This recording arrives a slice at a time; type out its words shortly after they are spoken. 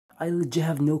I legit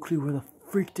have no clue where the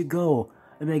freak to go.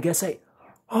 I mean, I guess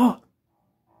oh!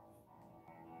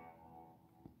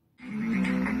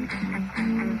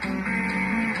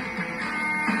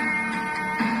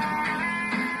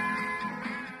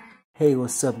 Hey,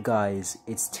 what's up guys?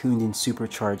 It's Tuned in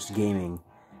Supercharged Gaming.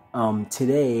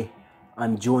 Today,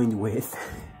 I'm joined with...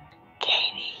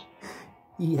 Katie.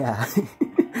 Yeah.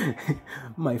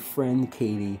 My friend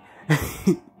Katie.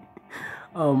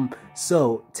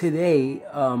 So today,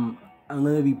 I'm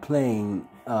gonna be playing,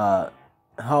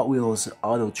 Hot Wheels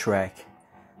Auto Track.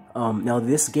 Now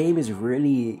this game is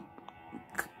really,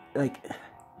 at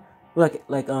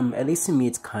least to me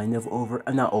it's kind of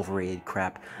not overrated,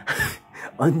 crap.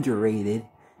 Underrated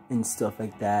and stuff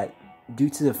like that, due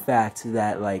to the fact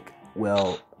that, like,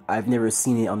 well, I've never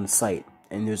seen it on the site,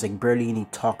 and there's like barely any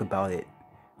talk about it,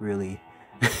 really.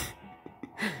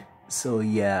 So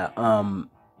yeah,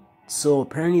 so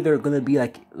apparently they're gonna be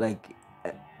like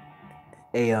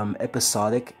a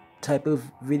episodic type of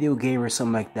video game or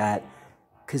something like that,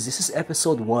 because this is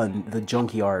episode 1, the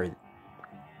junkyard.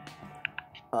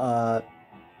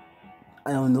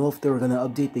 I don't know if they were gonna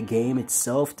update the game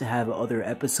itself to have other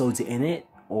episodes in it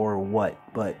or what,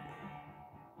 but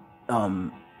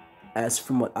as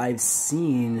from what I've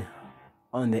seen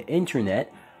on the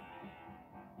internet,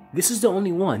 this is the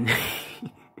only one.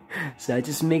 So that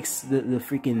just makes the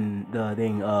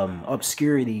thing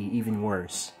obscurity even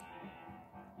worse.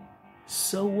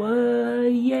 So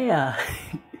yeah.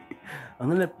 I'm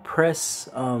gonna press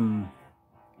go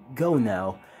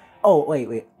now. Oh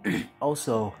wait.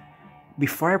 Also,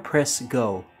 before I press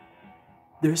go,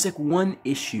 there's like one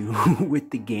issue with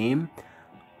the game.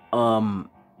 Now,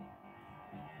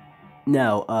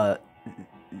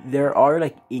 there are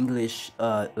like English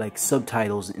like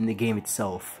subtitles in the game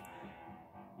itself,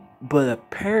 but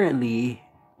apparently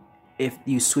if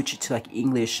you switch it to like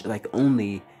English like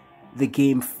only, the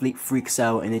game freaks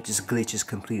out and it just glitches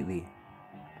completely.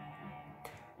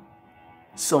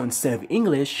 So instead of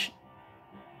English,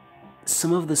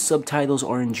 some of the subtitles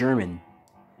are in German.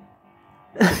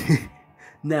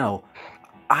 Now,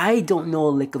 I don't know a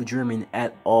lick of German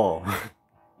at all.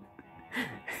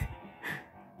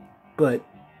 But,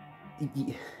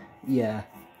 yeah.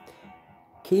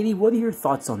 Katie, what are your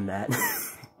thoughts on that?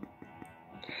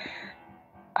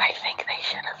 I think they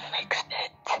should have fixed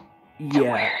it Yeah. to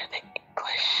where the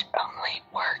English only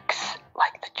works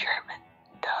like the German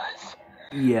does.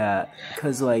 Yeah,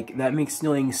 because, like, that makes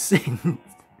no sense.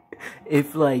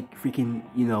 If, like, freaking,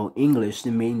 you know, English,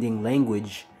 the main thing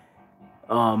language,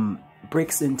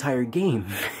 breaks the entire game.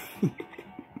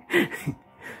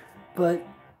 But,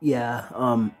 yeah,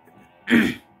 I'm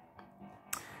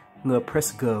gonna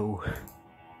press go.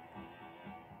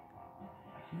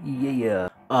 Yeah.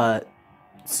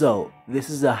 So, this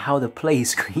is a how to play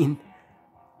screen.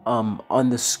 On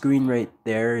the screen right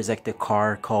there is, like, the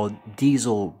car called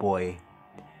Diesel Boy.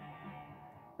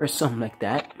 Or something like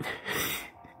that.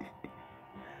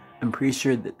 I'm pretty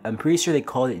sure they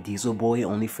called it Diesel Boy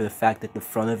only for the fact that the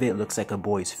front of it looks like a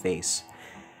boy's face,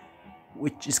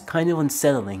 which is kind of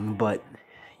unsettling, but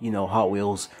you know, Hot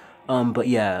Wheels. But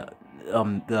yeah,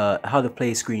 the how to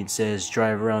play screen says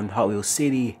drive around Hot Wheels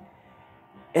City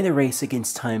in a race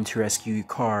against time to rescue your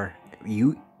car.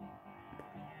 To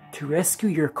rescue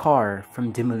your car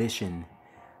from demolition.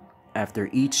 After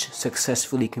each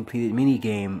successfully completed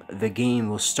minigame, the game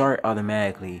will start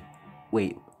automatically.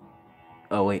 Wait.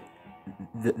 Oh wait.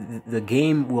 The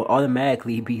game will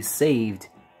automatically be saved,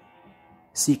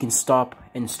 so you can stop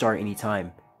and start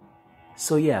anytime.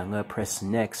 So yeah, I'm gonna press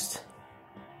next.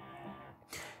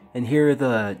 And here are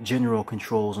the general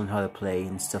controls on how to play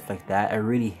and stuff like that. I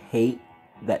really hate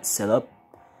that setup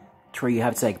to where you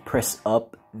have to like press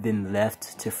up then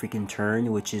left to freaking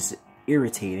turn, which is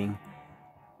irritating.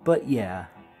 But yeah,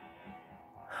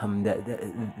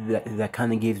 that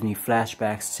kind of gives me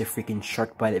flashbacks to freaking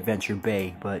Shark Bite Adventure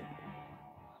Bay. But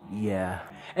yeah,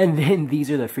 and then these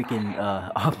are the freaking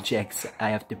objects I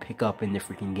have to pick up in the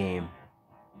freaking game.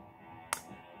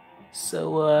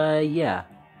 So yeah,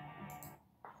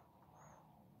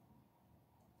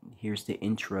 here's the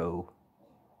intro.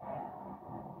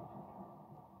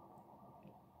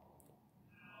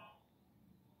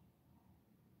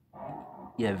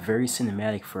 Yeah, very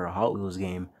cinematic for a Hot Wheels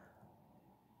game.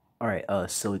 Alright,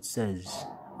 so it says,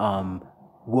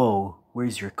 whoa,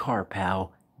 where's your car,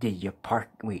 pal? Did you park,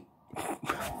 wait,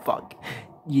 fuck,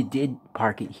 you did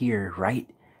park it here, right?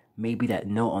 Maybe that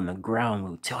note on the ground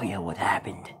will tell you what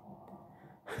happened.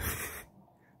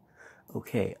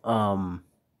 Okay, then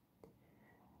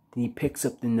he picks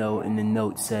up the note, and the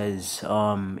note says,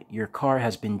 your car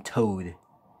has been towed.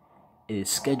 It is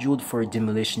scheduled for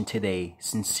demolition today.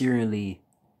 Sincerely,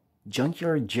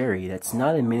 Junkyard Jerry. That's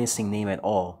not a menacing name at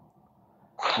all.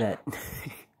 That...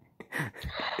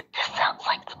 Just sounds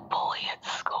like the bully at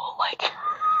school, like...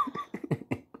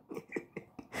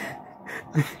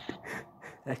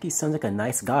 Actually sounds like a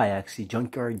nice guy, actually.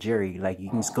 Junkyard Jerry. Like, you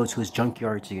can just go to his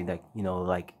junkyard to, like, you know,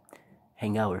 like,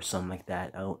 hang out or something like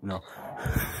that. I don't know.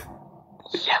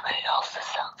 Yeah, but it also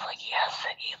sounds like he has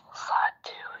an evil side,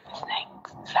 too. His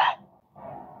name's Zach.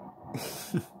 Oh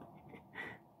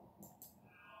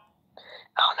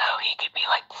no, he could be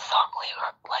like the song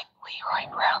Leroy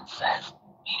Brown says,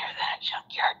 meaner than a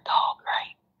junkyard dog,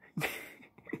 right?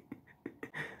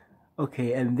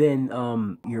 Okay, and then,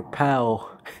 your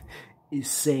pal is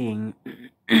saying,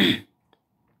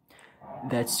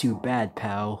 that's too bad,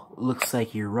 pal. Looks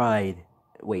like your ride.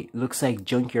 Wait, looks like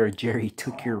Junkyard Jerry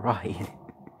took your ride.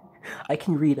 I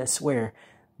can read, I swear.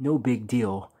 No big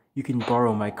deal. You can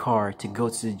borrow my car to go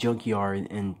to the junkyard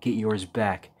and get yours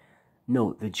back.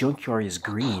 No, the junkyard is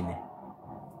green.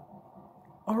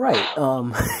 Alright,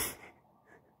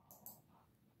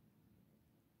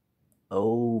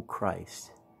 oh,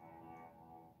 Christ.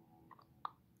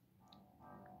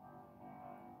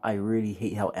 I really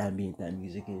hate how ambient that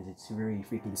music is. It's very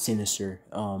freaking sinister.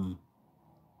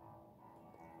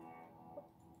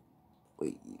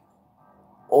 Wait.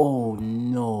 Oh,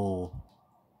 no.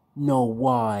 No,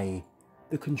 why?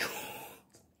 The control...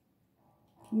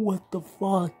 What the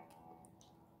fuck?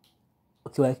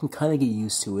 Okay, well, I can kind of get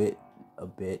used to it a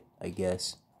bit, I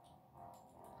guess.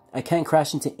 I can't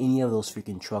crash into any of those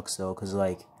freaking trucks, though, because,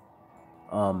 like,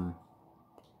 yeah,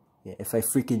 if I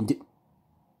freaking do...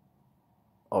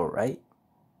 Alright.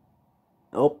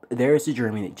 Oh, there's the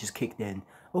German that just kicked in.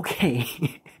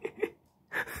 Okay.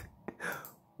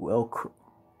 Well,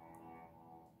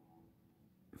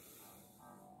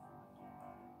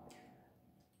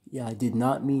 yeah, I did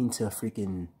not mean to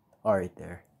freaking... Alright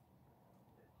there.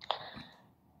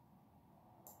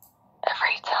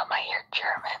 Every time I hear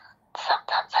German,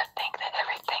 sometimes I think that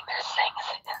everything they're saying is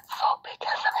an insult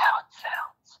because of how it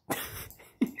sounds.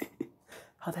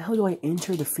 How the hell do I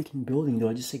enter the freaking building? Do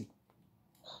I just, like,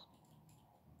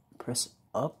 press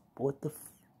up? What the f...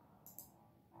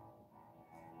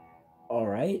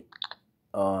 Alright.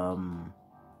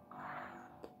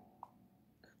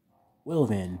 Well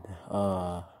then,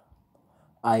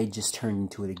 I just turned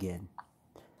into it again.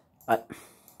 I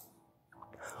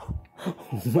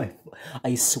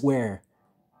swear.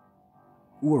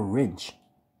 Ooh, a wrench.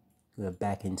 Go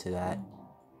back into that.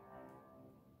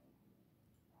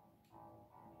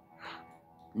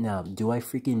 Now, do I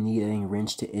freaking need any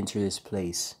wrench to enter this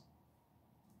place?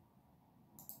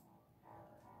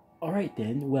 Alright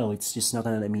then, well, it's just not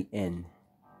gonna let me in.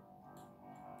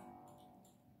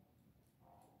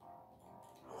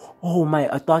 Oh my,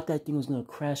 I thought that thing was gonna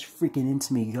crash freaking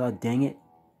into me, god dang it.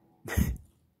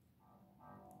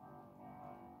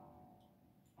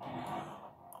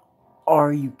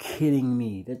 Are you kidding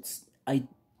me? That's...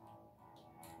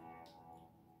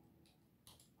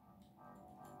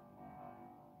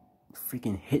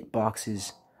 Freaking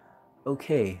hitboxes.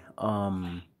 Okay,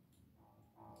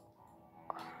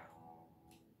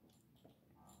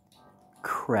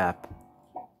 crap.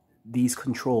 These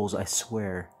controls, I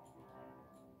swear.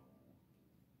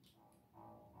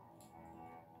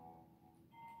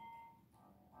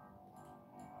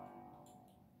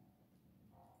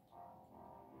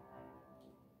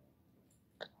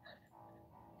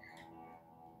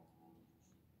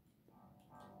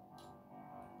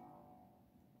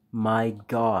 My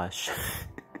gosh.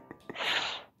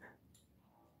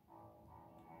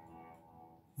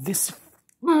 This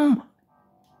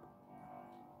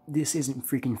isn't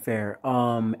freaking fair.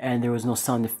 And there was no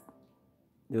sound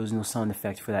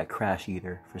effect for that crash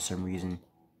either for some reason.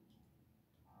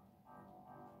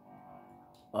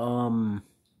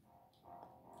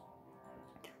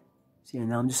 See,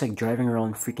 now I'm just like driving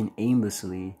around freaking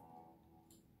aimlessly.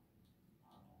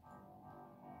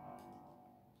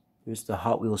 There's the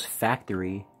Hot Wheels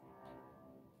factory.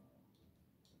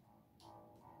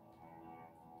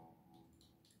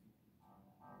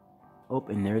 Oh,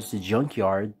 and there's the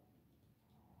junkyard.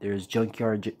 There's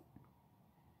junkyard.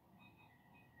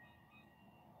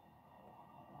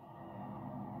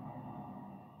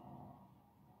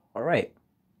 Alright.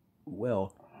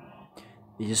 Well,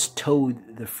 they just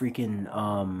towed the freaking,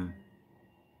 I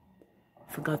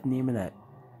forgot the name of that.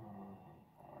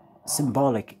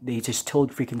 Symbolic. They just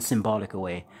towed freaking Symbolic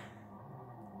away.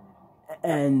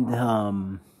 And,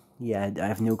 yeah, I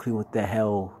have no clue what the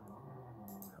hell,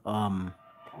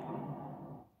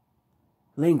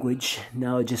 language.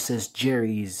 Now it just says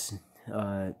Jerry's,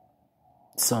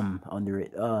 some under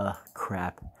it.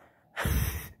 Crap. More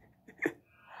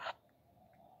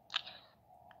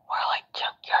like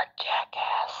junkyard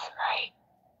jackass, right?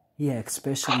 Yeah,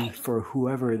 especially for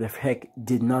whoever the heck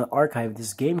did not archive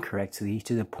this game correctly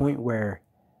to the point where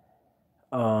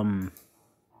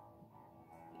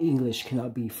English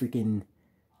cannot be freaking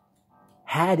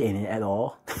had in it at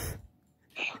all.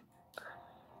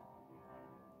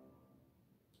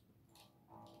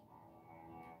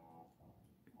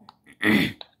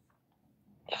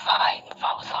 If I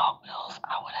was Hot Wheels,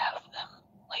 I would have them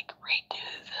like redo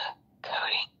the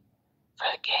coding for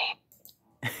the game.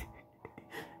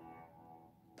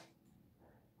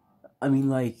 I mean,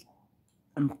 like,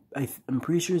 I'm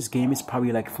pretty sure this game is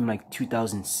probably like from like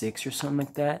 2006 or something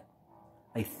like that.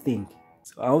 I think.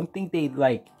 So I don't think they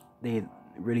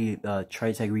really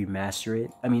try to like remaster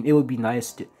it. I mean, it would be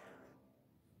nice to.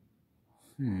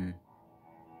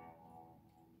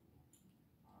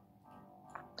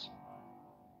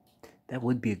 That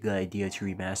would be a good idea to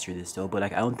remaster this though, but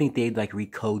like I don't think they'd like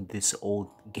recode this old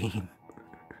game.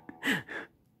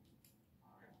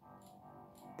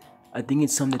 I think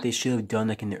it's something that they should have done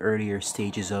like in the earlier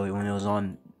stages of it when it was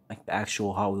on like the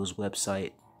actual Hot Wheels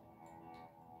website.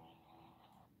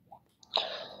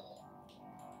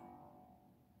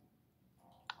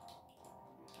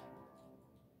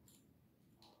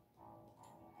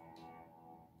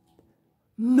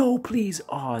 No, please.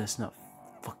 Oh, that's not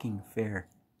fucking fair.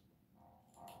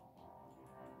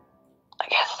 I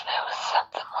guess if it was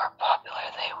something more popular,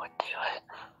 they would do it.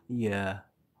 Yeah.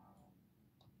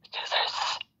 Because there's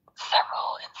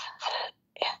several instances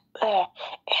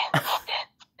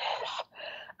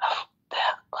of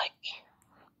them, like,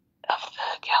 of the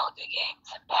Galaga games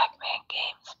and Pac-Man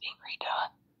games being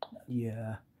redone.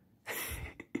 Yeah.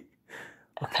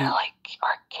 And they're like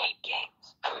arcade games.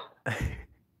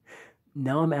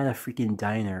 Now I'm at a freaking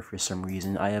diner for some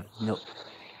reason. I have no...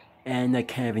 And I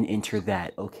can't even enter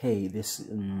that. Okay, this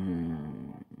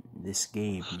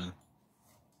game...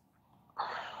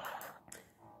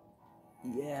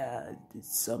 Yeah,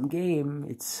 it's some game.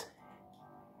 It's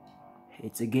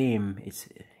a game. It's...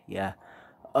 Yeah.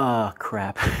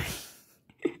 Crap.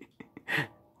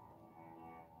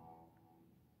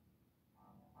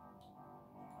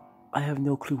 I have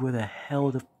no clue where the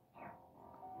hell the...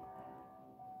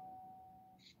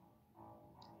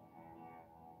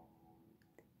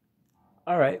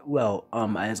 Alright, well,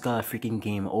 I just got a freaking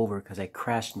game over because I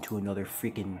crashed into another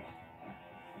freaking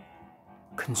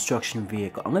construction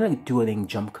vehicle. I'm gonna do a dang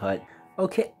jump cut.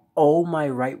 Okay, oh my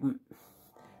right... Let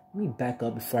me back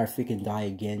up before I freaking die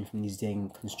again from these dang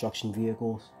construction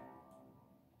vehicles.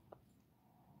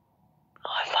 Oh,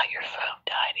 I thought your phone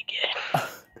died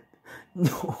again.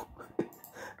 No.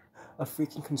 A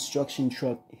freaking construction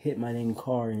truck hit my dang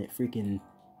car and it freaking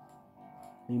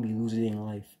made me lose a dang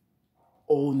life.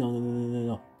 Oh, no, no, no, no, no,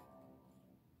 no.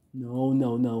 No,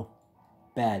 no, no.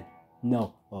 Bad.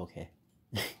 No. Okay.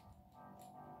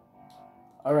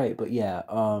 Alright, but yeah,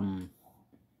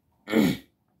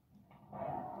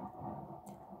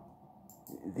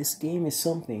 this game is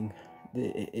something.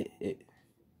 It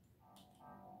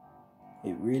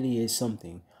really is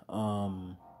something.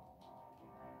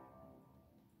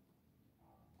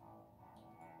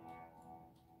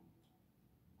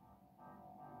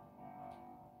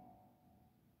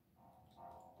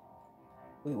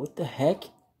 Wait, what the heck?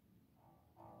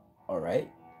 Alright.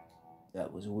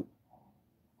 That was...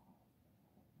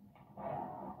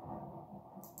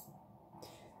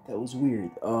 That was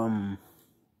weird. The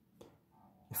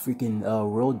freaking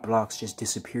roadblocks just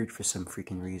disappeared for some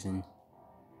freaking reason.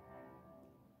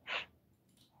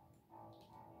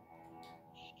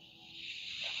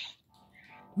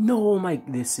 No,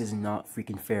 this is not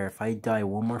freaking fair. If I die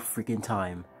one more freaking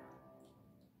time,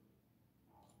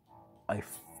 I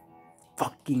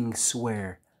fucking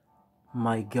swear.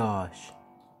 My gosh.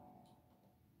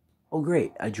 Oh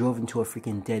great, I drove into a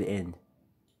freaking dead end.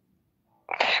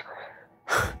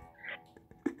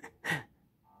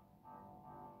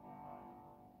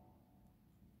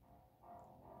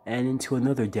 And into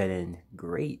another dead end.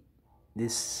 Great.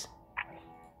 This...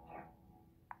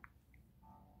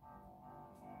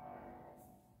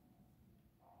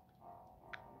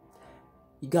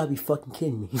 You gotta be fucking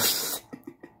kidding me.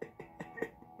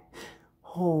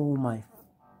 Oh my...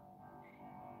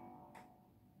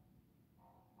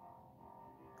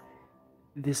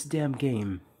 This damn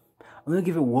game. I'm gonna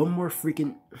give it one more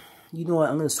freaking... You know what,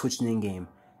 I'm gonna switch the in-game.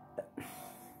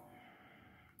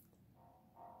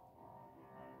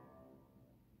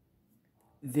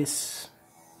 This...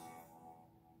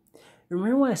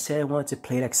 Remember when I said I wanted to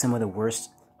play like some of the worst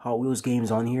Hot Wheels games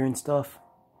on here and stuff?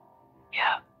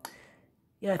 Yeah.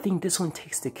 Yeah, I think this one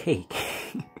takes the cake.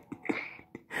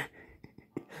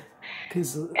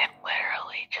 Cause it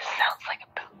literally just sounds like a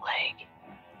bootleg.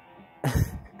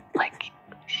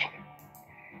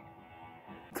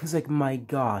 Cause like, my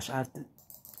gosh, I have to,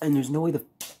 and there's no way to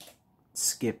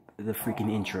skip the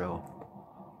freaking intro.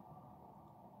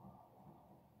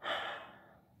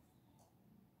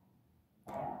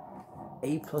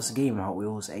 A+ game, Hot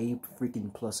Wheels. A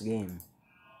freaking plus game.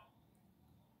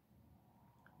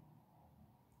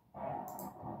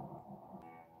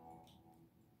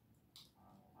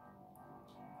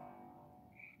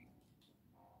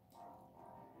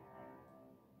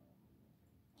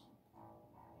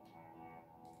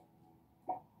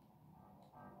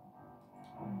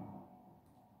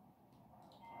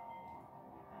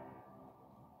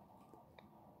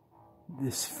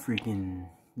 This freaking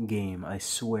game, I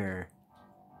swear.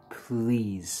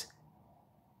 Please.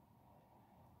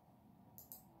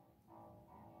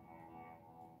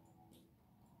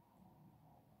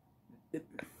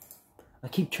 I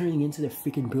keep turning into the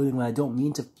freaking building when I don't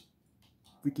mean to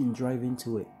freaking drive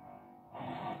into it.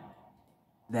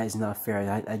 That is not fair.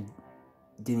 I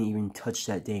didn't even touch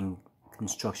that dang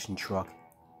construction truck.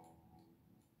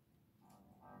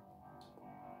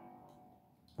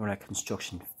 Or that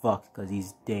construction fuck, because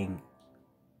he's dang.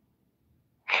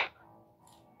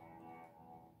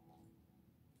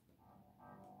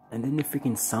 And then the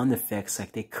freaking sound effects,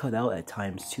 like, they cut out at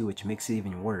times too, which makes it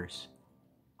even worse.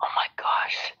 Oh my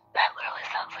gosh, that literally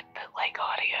sounds like bootleg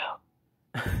audio.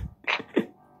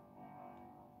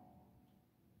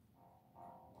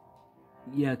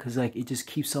 Yeah, because like, it just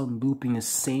keeps on looping the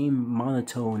same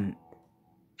monotone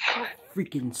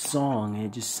freaking song, and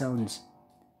it just sounds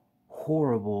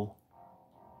horrible.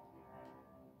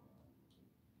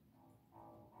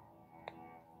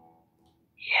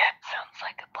 Yeah, it sounds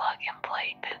like a plug and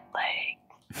play bootleg.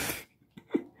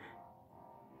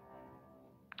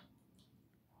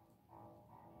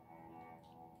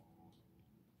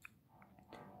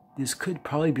 This could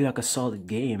probably be like a solid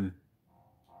game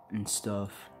and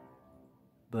stuff,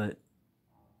 but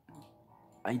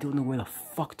I don't know where the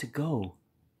fuck to go.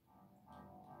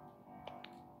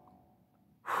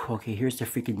 Okay, here's the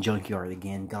freaking junkyard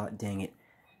again. God dang it.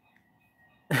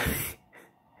 Probably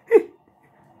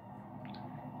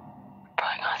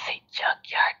gonna see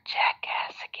Junkyard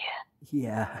Jackass again.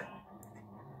 Yeah.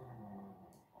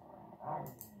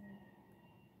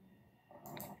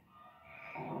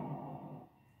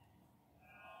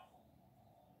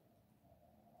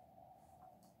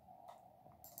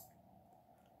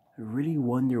 I really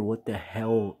wonder what the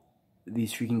hell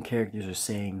these freaking characters are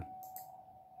saying.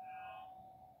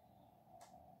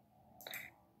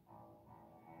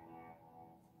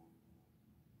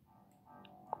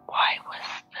 Why was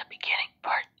the beginning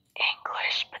part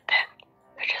English, but then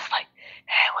they're just like,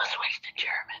 hey, we'll switch to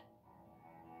German.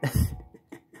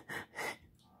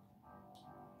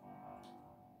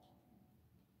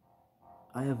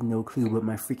 I have no clue, but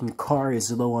my freaking car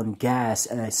is low on gas,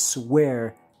 and I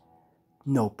swear...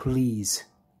 No, please.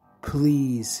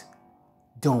 Please.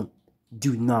 Don't.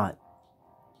 Do not.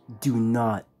 Do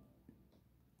not.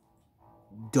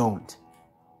 Don't.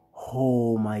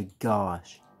 Oh my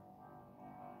gosh.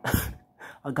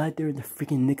 I got there in the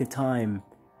freaking nick of time.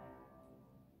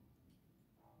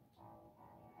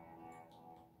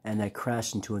 And I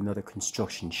crashed into another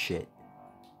construction shit.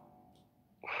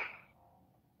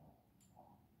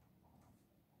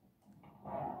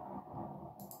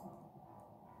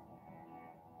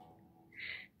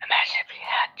 Imagine if you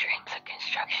had dreams of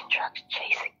construction trucks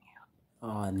chasing you.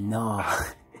 Oh no.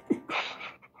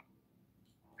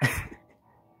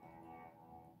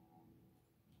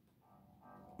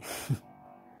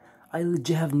 I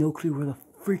legit have no clue where the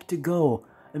freak to go.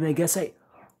 I mean, I guess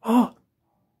oh!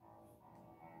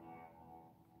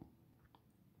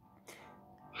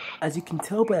 As you can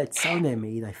tell by that sound I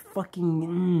made, I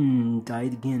fucking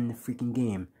died again in the freaking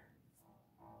game.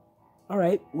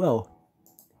 Alright, well.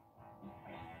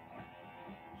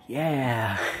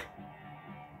 Yeah.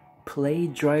 Play,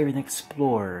 drive, and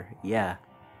explore. Yeah.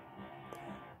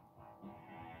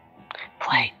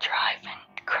 Play, drive,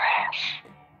 and crash.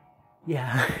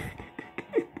 Yeah.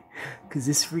 Cause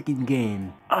this freaking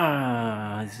game.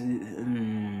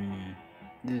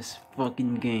 This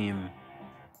fucking game.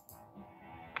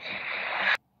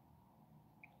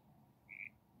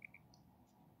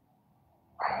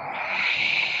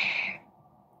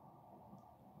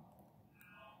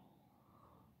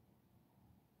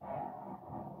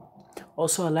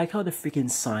 Also, I like how the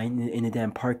freaking sign in the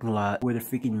damn parking lot where the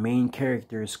freaking main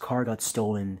character's car got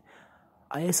stolen.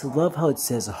 I just love how it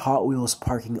says Hot Wheels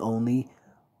parking only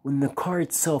when the car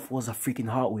itself was a freaking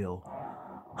Hot Wheel.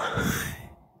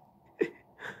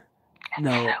 It's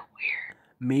No, so weird.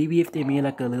 maybe if they made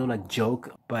like a little like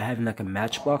joke by having like a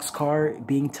Matchbox car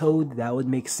being towed, that would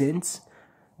make sense.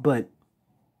 But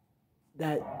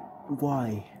that,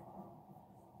 why?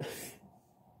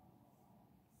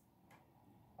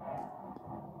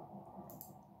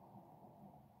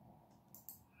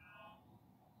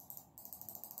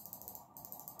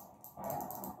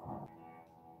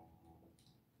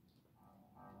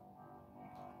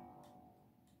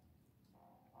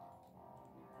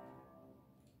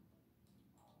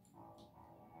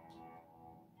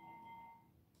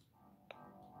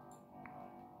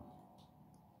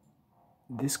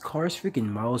 This car's freaking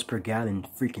miles per gallon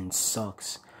freaking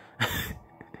sucks. Was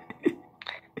it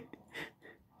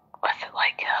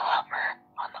like a Hummer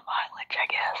on the mileage, I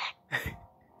guess?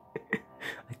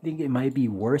 I think it might be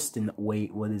worse than,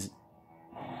 wait, what is,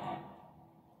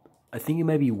 I think it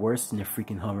might be worse than a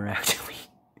freaking Hummer actually.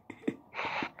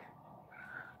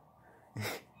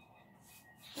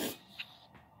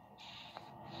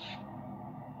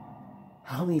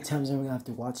 How many times am I gonna have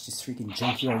to watch this freaking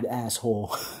junkyard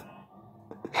asshole?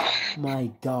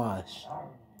 My gosh.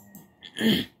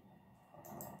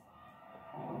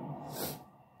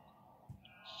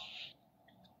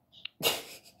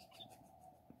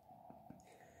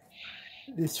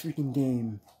 This freaking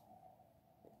game.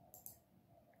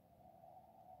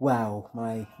 Wow,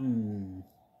 my,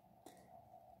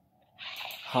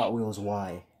 Hot Wheels,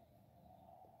 why?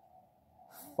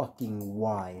 Fucking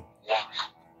why?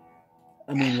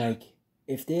 I mean, like,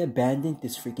 if they abandoned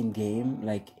this freaking game,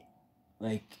 like,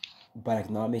 by like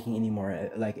not making any more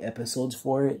like episodes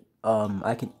for it,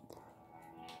 I can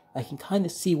kind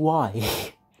of see why. Yeah,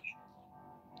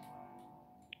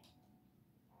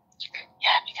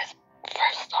 because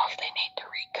first off, they need to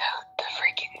recode the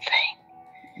freaking thing.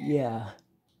 Yeah.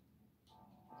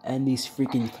 And these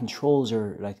freaking controls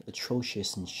are like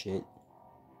atrocious and shit.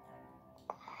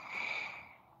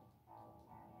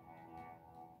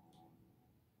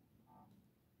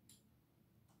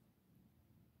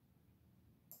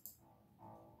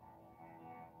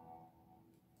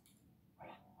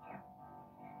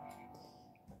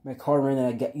 My car ran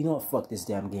out of gas. You know what? Fuck this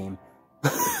damn game.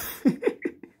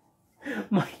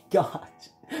 My God.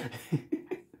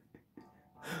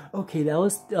 Okay, that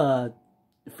was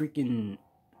freaking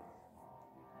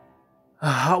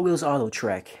Hot Wheels Auto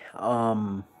Trek.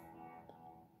 You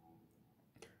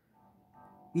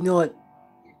know what?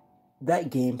 That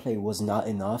gameplay was not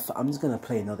enough. I'm just gonna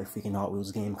play another freaking Hot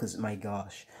Wheels game because my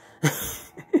gosh.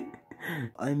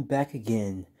 I'm back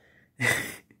again.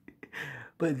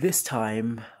 But this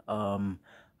time, I'm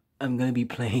gonna be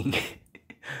playing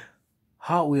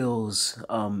Hot Wheels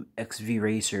XV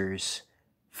Racers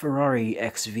Ferrari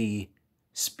XV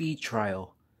Speed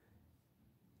Trial.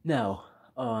 Now,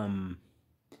 I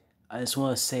just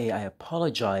want to say I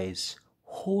apologize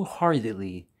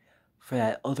wholeheartedly for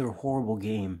that other horrible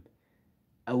game.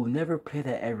 I will never play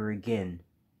that ever again.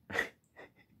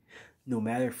 No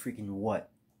matter freaking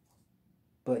what.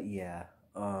 But yeah,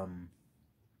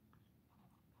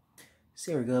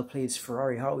 so we're gonna play this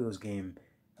Ferrari Hot Wheels game.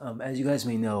 As you guys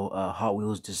may know, Hot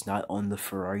Wheels does not own the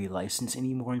Ferrari license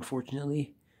anymore,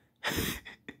 unfortunately.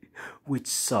 Which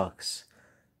sucks.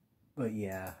 But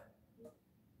yeah.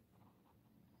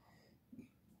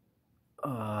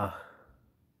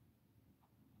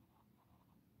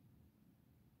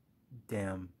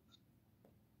 Damn.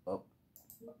 Oh.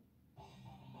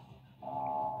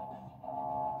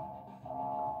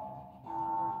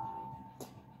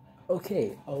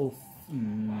 Okay. Oh.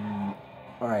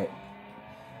 Alright.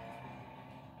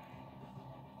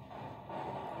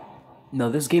 No,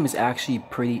 this game is actually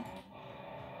pretty...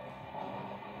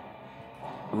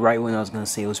 Right when I was gonna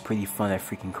say it was pretty fun, I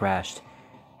freaking crashed.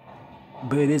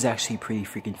 But it is actually pretty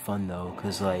freaking fun though,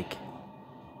 cause like...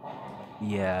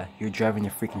 Yeah, you're driving a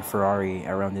freaking Ferrari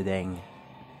around the dang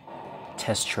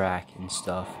test track and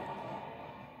stuff.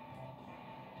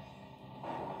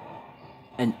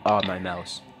 And, oh, my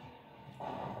mouse.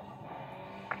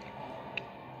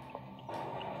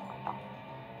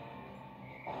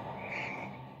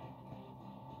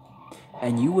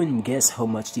 And you wouldn't guess how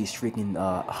much these freaking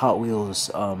Hot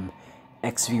Wheels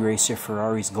XV Racer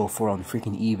Ferraris go for on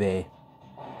freaking eBay.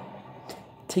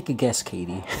 Take a guess,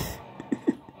 Katie.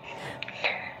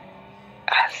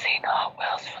 I've seen Hot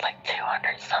Wheels for like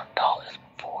 $200-some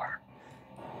before.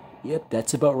 Yep,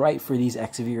 that's about right for these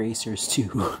XV Racers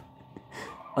too.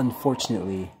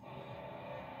 Unfortunately.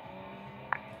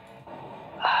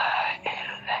 Who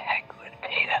the heck would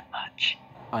pay that much?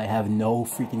 I have no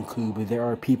freaking clue, but there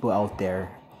are people out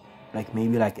there, like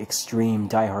maybe like extreme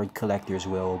diehard collectors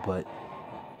will, but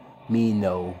me,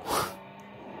 no.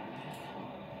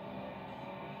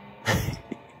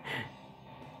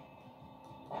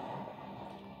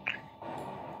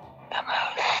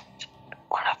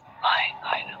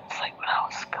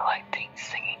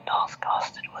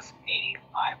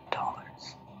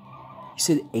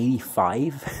 said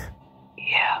 85?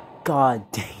 Yeah.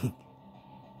 God dang.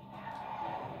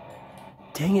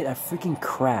 Dang it, I freaking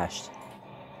crashed.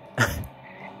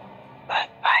 But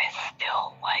I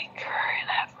still like her and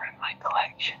have her in my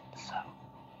collection, so.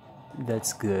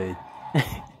 That's good.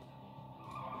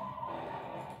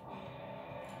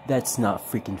 That's not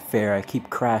freaking fair. I keep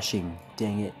crashing.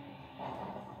 Dang it.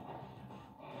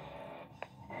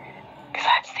 Because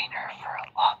I've seen her for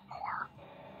a lot more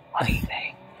on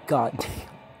eBay. God damn.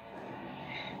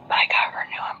 But I got her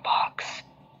new in box.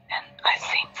 And I've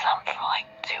seen some for like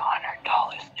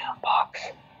 $200 new in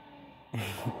box.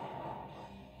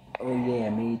 Oh yeah, I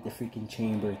made the freaking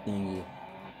chamber thingy.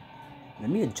 Let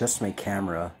me adjust my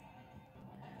camera.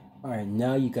 Alright,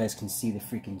 now you guys can see the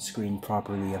freaking screen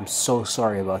properly. I'm so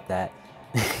sorry about that.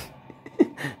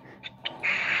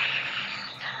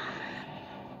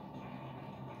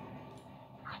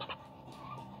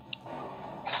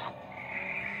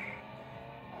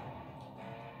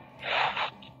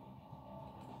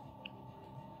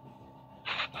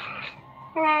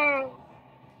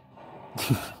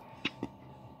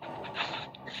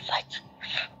 It's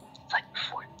like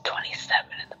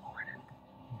 4:27 in the morning.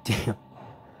 Damn.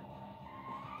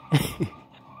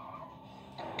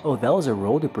 Oh, that was a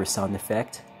roll dipper sound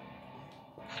effect.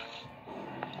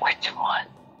 Which one?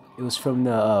 It was from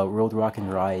the Road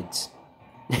Rockin' Rides.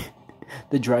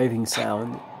 The driving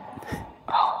sound.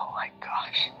 Oh my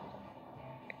gosh.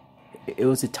 It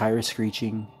was a tire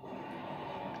screeching.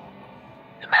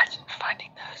 Imagine finding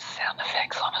those sound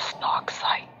effects on a stock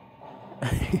site.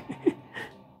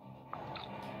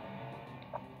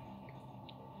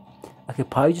 I could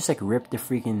probably just like rip the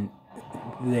freaking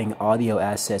thing audio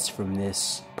assets from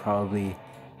this, probably,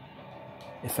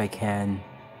 if I can.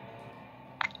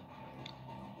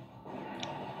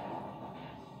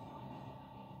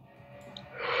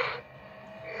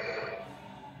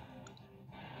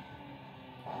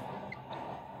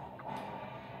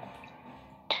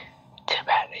 Too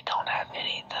bad they don't have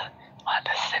any of the Honda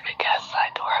Civic S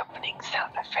side door opening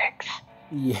sound effects.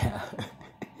 Yeah.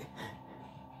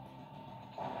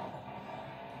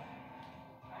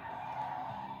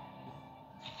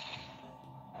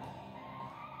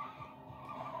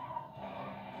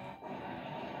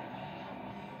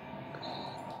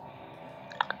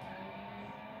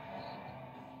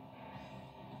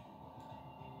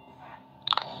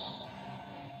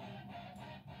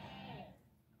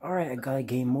 Alright, I got a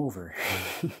game over.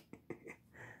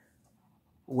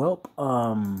 Welp,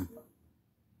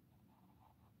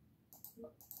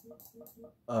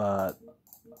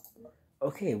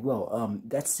 okay, well,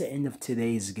 that's the end of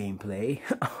today's gameplay.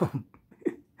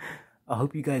 I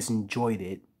hope you guys enjoyed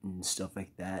it and stuff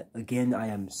like that. Again, I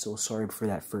am so sorry for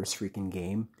that first freaking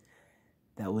game.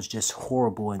 That was just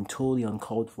horrible and totally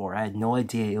uncalled for. I had no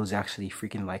idea it was actually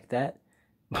freaking like that.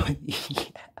 But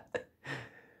yeah.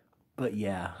 But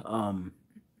yeah,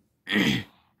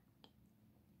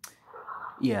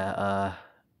 yeah,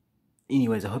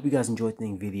 anyways, I hope you guys enjoyed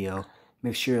the video.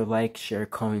 Make sure to like, share,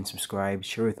 comment, subscribe,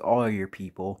 share with all of your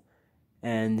people.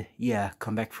 And yeah,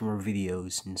 come back for more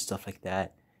videos and stuff like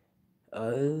that.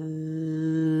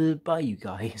 Bye you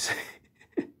guys.